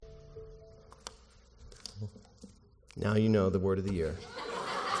Now you know the word of the year.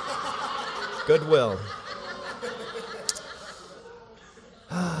 Goodwill.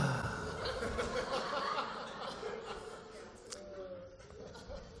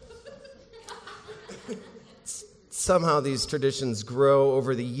 Somehow these traditions grow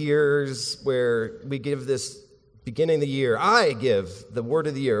over the years where we give this beginning of the year. I give the word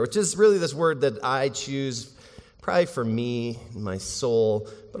of the year, which is really this word that I choose probably for me, my soul,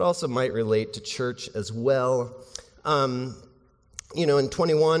 but also might relate to church as well. In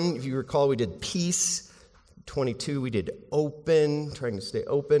 21, if you recall, we did peace. 22, we did open, trying to stay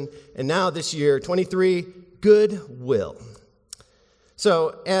open. And now this year, 23, goodwill.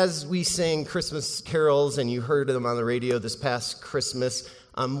 So as we sang Christmas carols, and you heard them on the radio this past Christmas,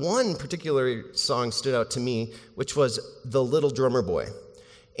 one particular song stood out to me, which was The Little Drummer Boy.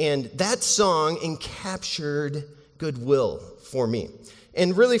 And that song encaptured goodwill for me.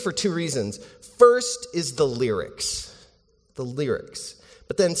 And really for two reasons. First is the lyrics.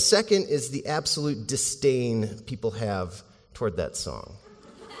 But then second is the absolute disdain people have toward that song.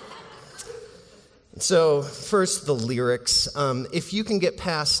 So first, the lyrics. If you can get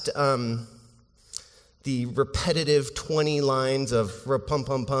past the repetitive 20 lines of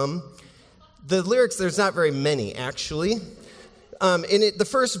ra-pum-pum-pum, the lyrics, there's not very many, actually. The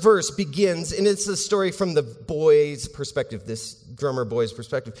first verse begins, and it's a story from the boy's perspective, this drummer boy's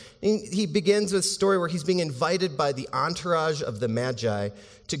perspective. And he begins with a story where he's being invited by the entourage of the Magi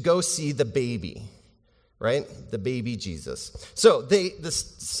to go see the baby, right? The baby Jesus. So the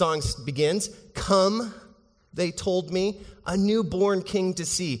song begins, "Come, they told me, a newborn king to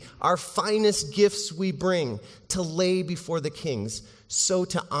see. Our finest gifts we bring to lay before the kings, so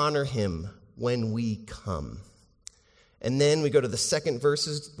to honor him when we come." And then we go to the second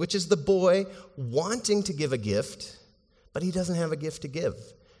verse, which is the boy wanting to give a gift, but he doesn't have a gift to give.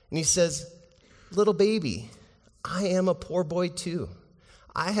 And he says, "Little baby, I am a poor boy too.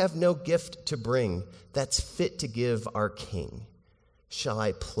 I have no gift to bring that's fit to give our king. Shall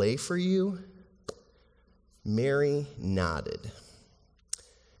I play for you?" Mary nodded.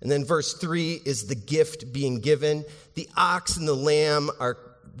 And then verse 3 is the gift being given. The ox and the lamb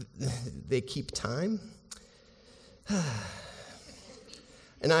they keep time.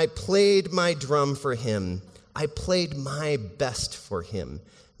 And I played my drum for him. I played my best for him.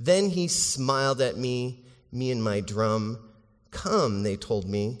 Then he smiled at me and my drum. "Come," they told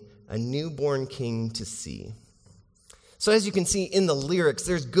me, "a newborn king to see." So as you can see in the lyrics,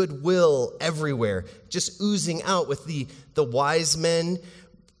 there's goodwill everywhere, just oozing out with the wise men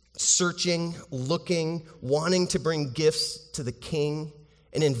searching, looking, wanting to bring gifts to the king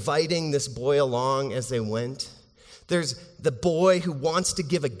and inviting this boy along as they went. There's the boy who wants to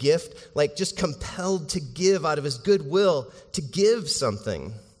give a gift, like just compelled to give out of his goodwill to give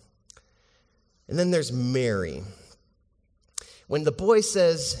something. And then there's Mary. When the boy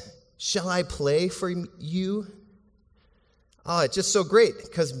says, "Shall I play for you?" Oh, it's just so great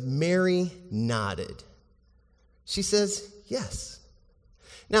because Mary nodded. She says, yes.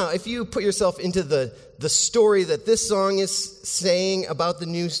 Now, if you put yourself into the story that this song is saying about the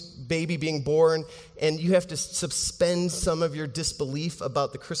new baby being born, and you have to suspend some of your disbelief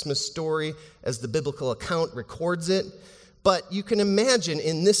about the Christmas story as the biblical account records it, but you can imagine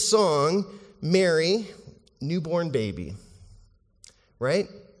in this song, Mary, newborn baby, right?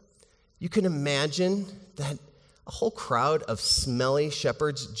 You can imagine that a whole crowd of smelly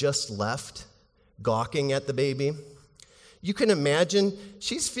shepherds just left, gawking at the baby. You can imagine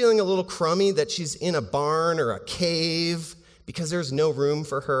she's feeling a little crummy that she's in a barn or a cave because there's no room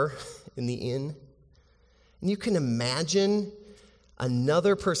for her in the inn. And you can imagine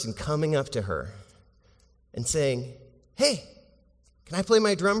another person coming up to her and saying, "Hey, can I play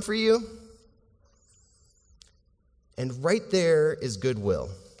my drum for you?" And right there is goodwill.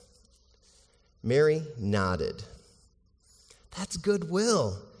 Mary nodded. That's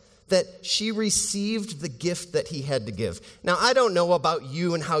goodwill, that she received the gift that he had to give. Now, I don't know about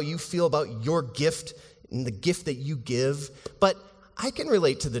you and how you feel about your gift and the gift that you give, but I can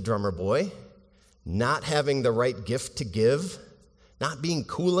relate to the drummer boy, not having the right gift to give, not being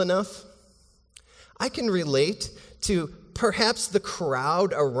cool enough. I can relate to perhaps the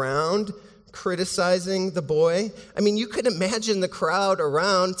crowd around criticizing the boy. I mean, you could imagine the crowd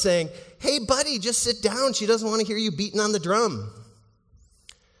around saying, "Hey, buddy, just sit down. She doesn't want to hear you beating on the drum."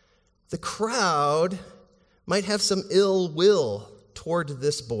 The crowd might have some ill will toward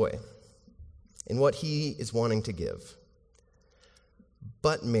this boy and what he is wanting to give.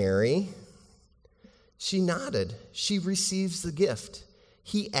 But Mary, she nodded. She receives the gift.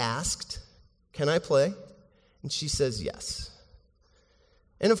 He asked, "Can I play?" And she says yes.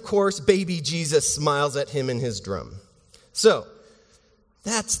 And of course, baby Jesus smiles at him and his drum. So,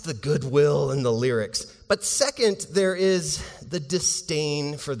 that's the goodwill in the lyrics. But second, there is the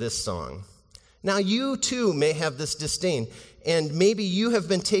disdain for this song. Now, you too may have this disdain, and maybe you have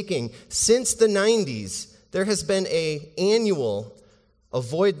been taking, since the 90s, there has been an annual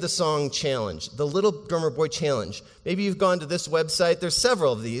Avoid the Song Challenge, the Little Drummer Boy Challenge. Maybe you've gone to this website. There's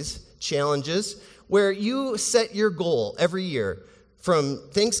several of these challenges where you set your goal every year from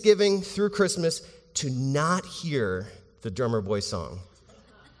Thanksgiving through Christmas to not hear the Drummer Boy song.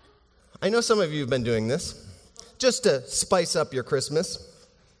 I know some of you have been doing this just to spice up your Christmas.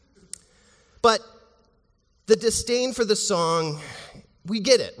 But the disdain for the song, we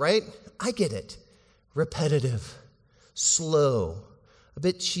get it, right? I get it. Repetitive, slow, a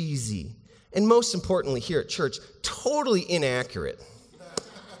bit cheesy, and most importantly here at church, totally inaccurate.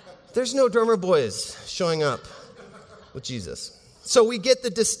 There's no drummer boys showing up with Jesus. So we get the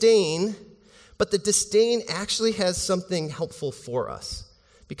disdain, but the disdain actually has something helpful for us,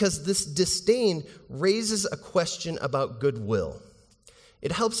 because this disdain raises a question about goodwill.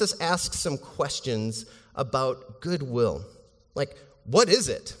 It helps us ask some questions about goodwill. Like, what is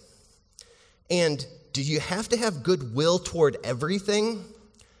it? And do you have to have goodwill toward everything?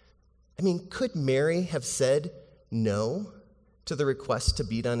 I mean, could Mary have said no to the request to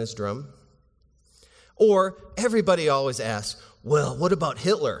beat on his drum? Or everybody always asks, well, what about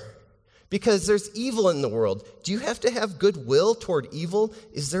Hitler? Because there's evil in the world. Do you have to have goodwill toward evil?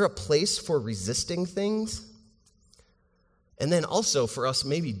 Is there a place for resisting things? And then also for us,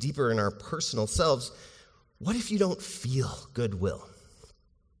 maybe deeper in our personal selves, what if you don't feel goodwill?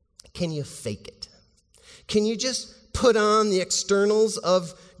 Can you fake it? Can you just put on the externals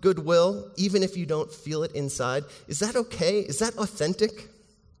of goodwill, even if you don't feel it inside? Is that okay? Is that authentic?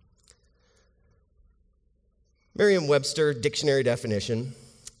 Merriam-Webster dictionary definition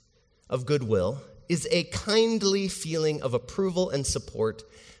of goodwill is a kindly feeling of approval and support,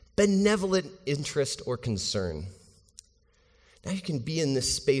 benevolent interest or concern. Now you can be in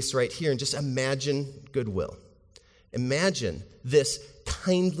this space right here and just imagine goodwill. Imagine this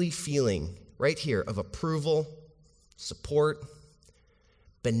kindly feeling right here of approval, support,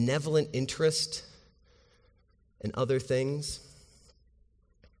 benevolent interest, and other things.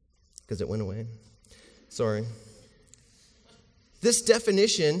 Because it went away. Sorry. This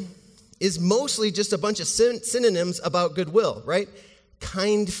definition is mostly just a bunch of synonyms about goodwill, right?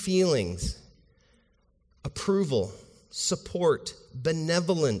 Kind feelings, approval, support,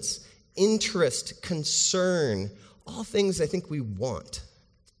 benevolence, interest, concern, all things I think we want.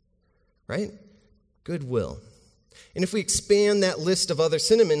 Right? Goodwill. And if we expand that list of other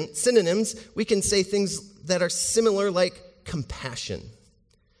synonyms, we can say things that are similar, like compassion.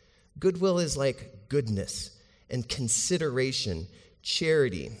 Goodwill is like goodness and consideration,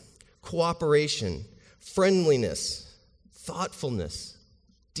 charity, cooperation, friendliness, thoughtfulness,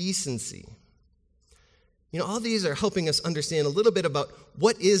 decency. You know, all these are helping us understand a little bit about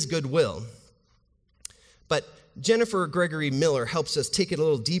what is goodwill. But Jennifer Gregory Miller helps us take it a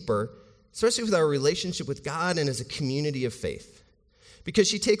little deeper, especially with our relationship with God and as a community of faith. Because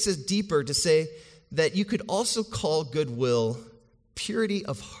she takes us deeper to say that you could also call goodwill purity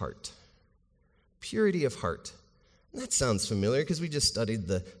of heart. Purity of heart. And that sounds familiar because we just studied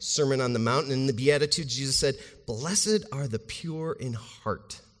the Sermon on the Mount, and in the Beatitudes, Jesus said, "Blessed are the pure in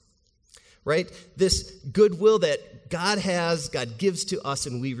heart." Right? This goodwill that God has, God gives to us,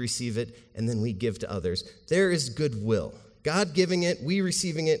 and we receive it, and then we give to others. There is goodwill. God giving it, we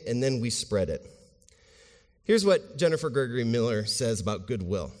receiving it, and then we spread it. Here's what Jennifer Gregory Miller says about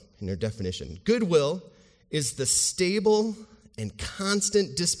goodwill in her definition. Goodwill is the stable and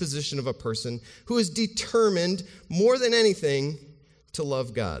constant disposition of a person who is determined more than anything to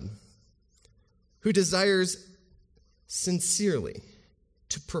love God, who desires sincerely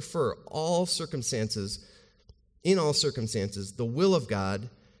to prefer in all circumstances, the will of God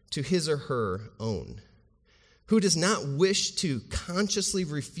to his or her own, who does not wish to consciously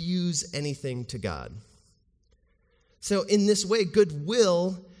refuse anything to God. So in this way,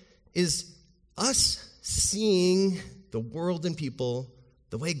 goodwill is us seeing the world and people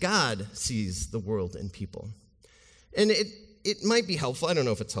the way God sees the world and people. And it might be helpful, I don't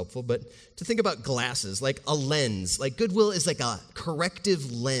know if it's helpful, but to think about glasses, like a lens. Like goodwill is like a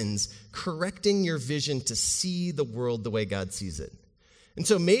corrective lens, correcting your vision to see the world the way God sees it. And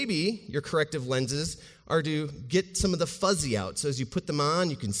so maybe your corrective lenses are to get some of the fuzzy out. So as you put them on,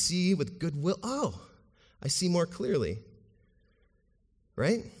 you can see with goodwill, oh, I see more clearly.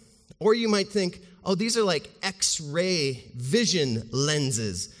 Right? Or you might think, oh, these are like X-ray vision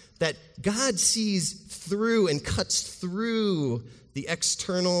lenses that God sees through and cuts through the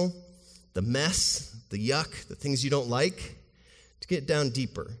external, the mess, the yuck, the things you don't like, to get down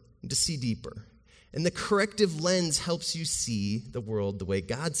deeper and to see deeper. And the corrective lens helps you see the world the way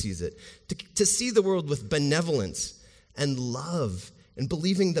God sees it, to see the world with benevolence and love and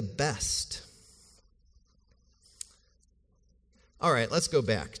believing the best. All right, let's go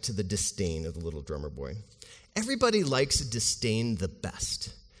back to the disdain of the little drummer boy. Everybody likes disdain the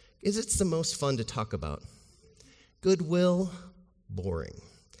best, because it's the most fun to talk about. Goodwill, boring.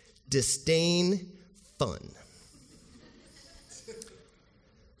 Disdain, fun.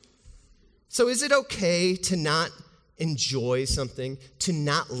 So is it okay to not enjoy something, to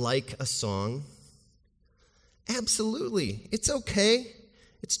not like a song? Absolutely. It's okay.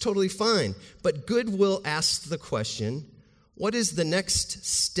 It's totally fine. But goodwill asks the question, what is the next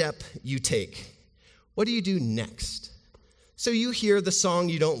step you take? What do you do next? So you hear the song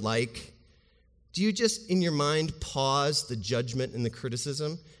you don't like. Do you just, in your mind, pause the judgment and the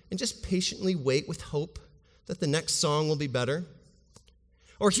criticism and just patiently wait with hope that the next song will be better?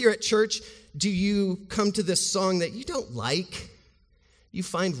 Or here at church, do you come to this song that you don't like, you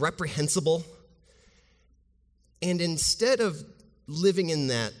find reprehensible, and instead of living in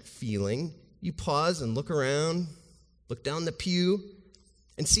that feeling, you pause and look around, look down the pew,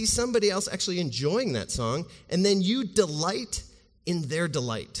 and see somebody else actually enjoying that song, and then you delight in their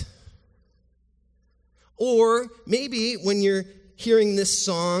delight. Or maybe when you're hearing this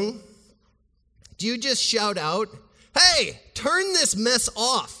song, do you just shout out, "Hey, turn this mess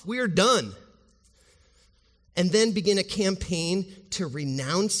off, we're done," and then begin a campaign to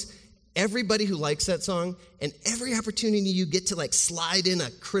renounce everybody who likes that song, and every opportunity you get to slide in a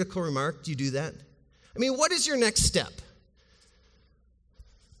critical remark, do you do that? I mean, what is your next step?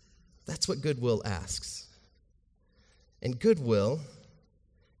 That's what goodwill asks. And goodwill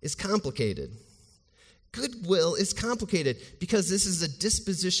is complicated. Goodwill is complicated because this is a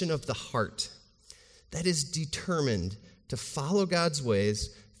disposition of the heart that is determined to follow God's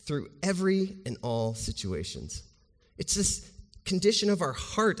ways through every and all situations. It's this condition of our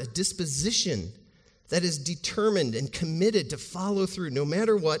heart, a disposition that is determined and committed to follow through no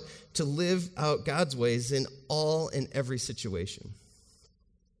matter what, to live out God's ways in all and every situation.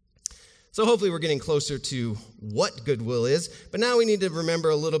 So hopefully we're getting closer to what goodwill is, but now we need to remember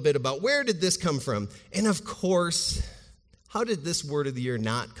a little bit about where did this come from? And of course, how did this word of the year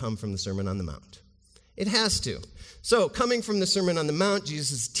not come from the Sermon on the Mount? It has to. So coming from the Sermon on the Mount,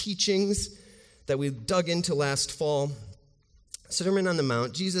 Jesus' teachings that we dug into last fall, Sermon on the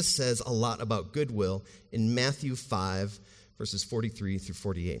Mount, Jesus says a lot about goodwill in Matthew 5, verses 43 through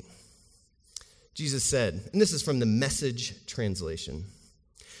 48. Jesus said, and this is from the Message translation,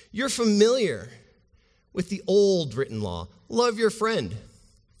 "You're familiar with the old written law, love your friend,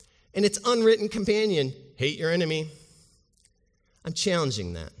 and its unwritten companion, hate your enemy." I'm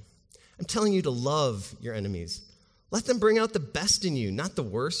challenging that. I'm telling you to love your enemies. Let them bring out the best in you, not the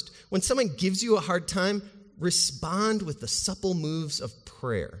worst. When someone gives you a hard time, respond with the supple moves of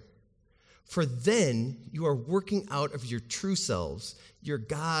prayer. For then you are working out of your true selves, your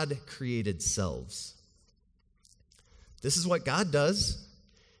God-created selves. This is what God does.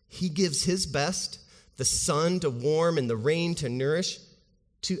 He gives his best, the sun to warm and the rain to nourish,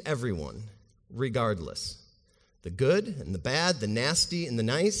 to everyone, regardless. The good and the bad, the nasty and the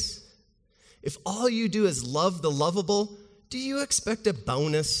nice. If all you do is love the lovable, do you expect a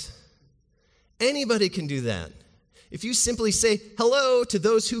bonus? Anybody can do that. If you simply say hello to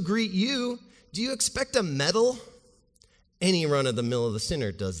those who greet you, do you expect a medal? Any run-of-the-mill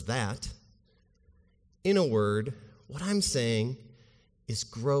sinner does that. In a word, what I'm saying is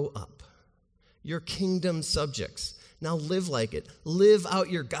grow up. You're kingdom subjects. Now live like it. Live out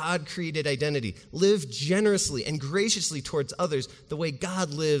your God-created identity. Live generously and graciously towards others the way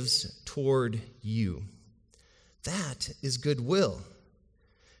God lives toward you. That is goodwill.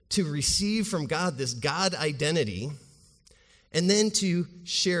 To receive from God this God identity and then to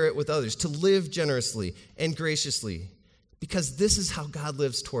share it with others, to live generously and graciously. Because this is how God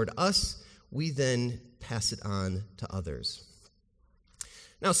lives toward us, we then pass it on to others.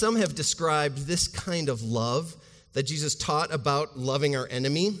 Now, some have described this kind of love that Jesus taught about loving our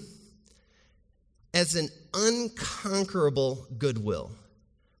enemy as an unconquerable goodwill.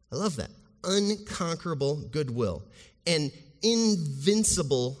 I love that. Unconquerable goodwill. And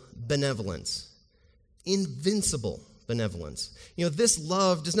invincible benevolence. Invincible benevolence. This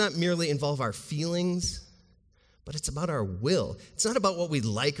love does not merely involve our feelings, but it's about our will. It's not about what we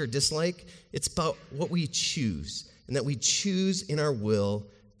like or dislike. It's about what we choose, and that we choose in our will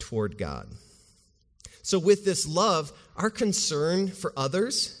toward God. So with this love, our concern for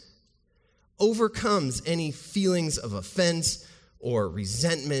others overcomes any feelings of offense or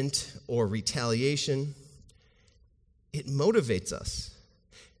resentment or retaliation. It motivates us.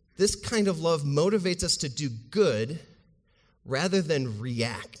 This kind of love motivates us to do good rather than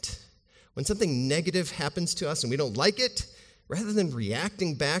react. When something negative happens to us and we don't like it, rather than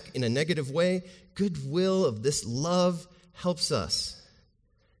reacting back in a negative way, goodwill of this love helps us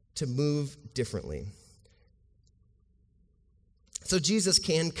to move differently. So Jesus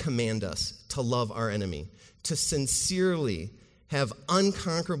can command us to love our enemy, to sincerely have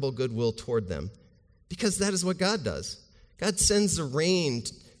unconquerable goodwill toward them, because that is what God does. God sends the rain,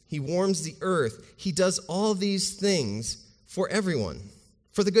 he warms the earth, he does all these things for everyone,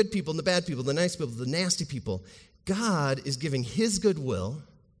 for the good people and the bad people, the nice people, the nasty people. God is giving his goodwill,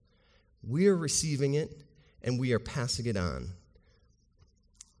 we are receiving it, and we are passing it on.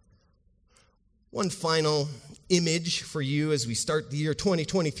 One final image for you as we start the year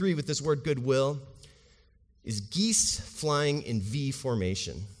 2023 with this word goodwill is geese flying in V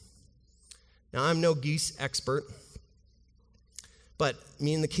formation. Now, I'm no geese expert, but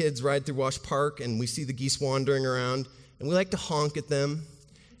me and the kids ride through Wash Park and we see the geese wandering around and we like to honk at them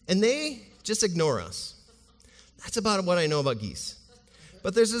and they just ignore us. That's about what I know about geese.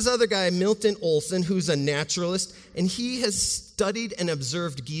 But there's this other guy, Milton Olson, who's a naturalist, and he has studied and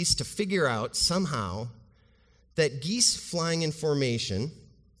observed geese to figure out somehow that geese flying in formation,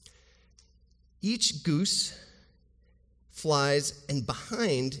 each goose flies and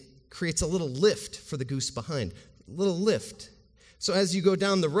behind creates a little lift for the goose behind, a little lift. So as you go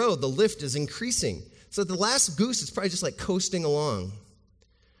down the road, the lift is increasing. So the last goose is probably just like coasting along,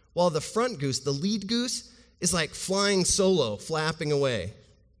 while the front goose, the lead goose, is like flying solo, flapping away.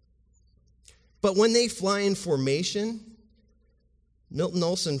 But when they fly in formation, Milton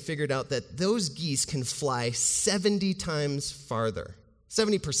Olson figured out that those geese can fly 70 times farther.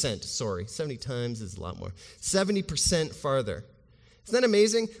 70%, 70 times is a lot more. 70% farther. Isn't that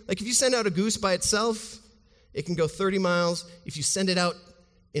amazing? Like if you send out a goose by itself, it can go 30 miles. If you send it out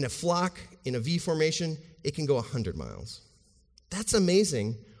in a flock, in a V formation, it can go 100 miles. That's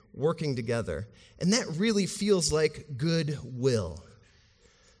amazing, working together. And that really feels like goodwill.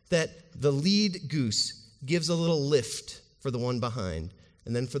 That the lead goose gives a little lift for the one behind,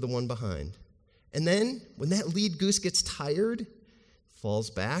 and then for the one behind. And then, when that lead goose gets tired, falls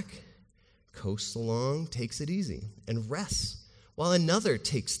back, coasts along, takes it easy, and rests, while another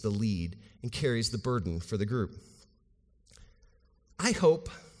takes the lead and carries the burden for the group. I hope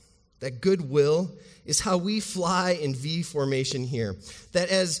that goodwill is how we fly in V formation here. That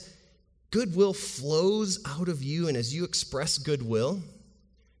as goodwill flows out of you and as you express goodwill,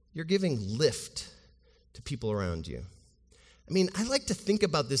 you're giving lift to people around you. I mean, I like to think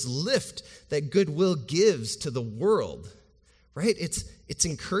about this lift that goodwill gives to the world, right? It's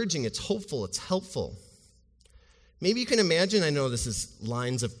encouraging, it's hopeful, it's helpful. Maybe you can imagine, I know this is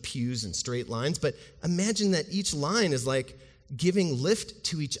lines of pews and straight lines, but imagine that each line is like giving lift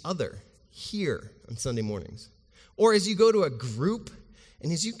to each other here on Sunday mornings. Or as you go to a group,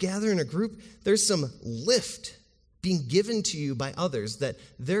 and as you gather in a group, there's some lift being given to you by others, that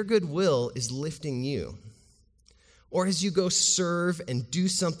their goodwill is lifting you. Or as you go serve and do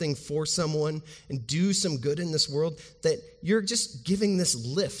something for someone and do some good in this world, that you're just giving this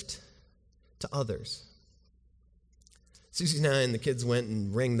lift to others. Susie and I and the kids went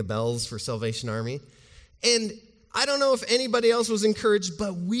and rang the bells for Salvation Army. And I don't know if anybody else was encouraged,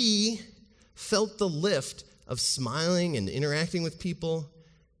 but we felt the lift of smiling and interacting with people.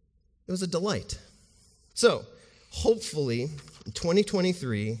 It was a delight. So, hopefully, in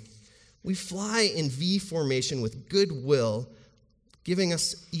 2023, we fly in V formation with goodwill, giving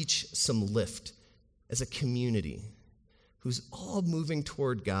us each some lift as a community who's all moving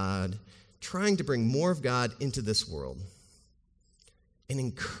toward God, trying to bring more of God into this world, and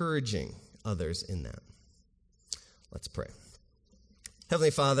encouraging others in that. Let's pray.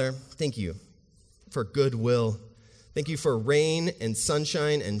 Heavenly Father, thank you for goodwill. Thank you for rain and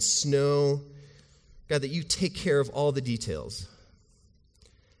sunshine and snow. God, that you take care of all the details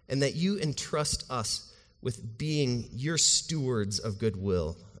and that you entrust us with being your stewards of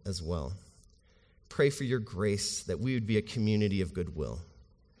goodwill as well. Pray for your grace that we would be a community of goodwill,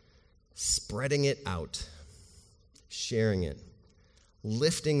 spreading it out, sharing it,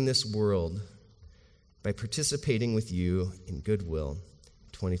 lifting this world by participating with you in goodwill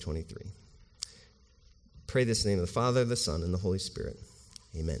 2023. Pray this in the name of the Father, the Son, and the Holy Spirit.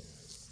 Amen.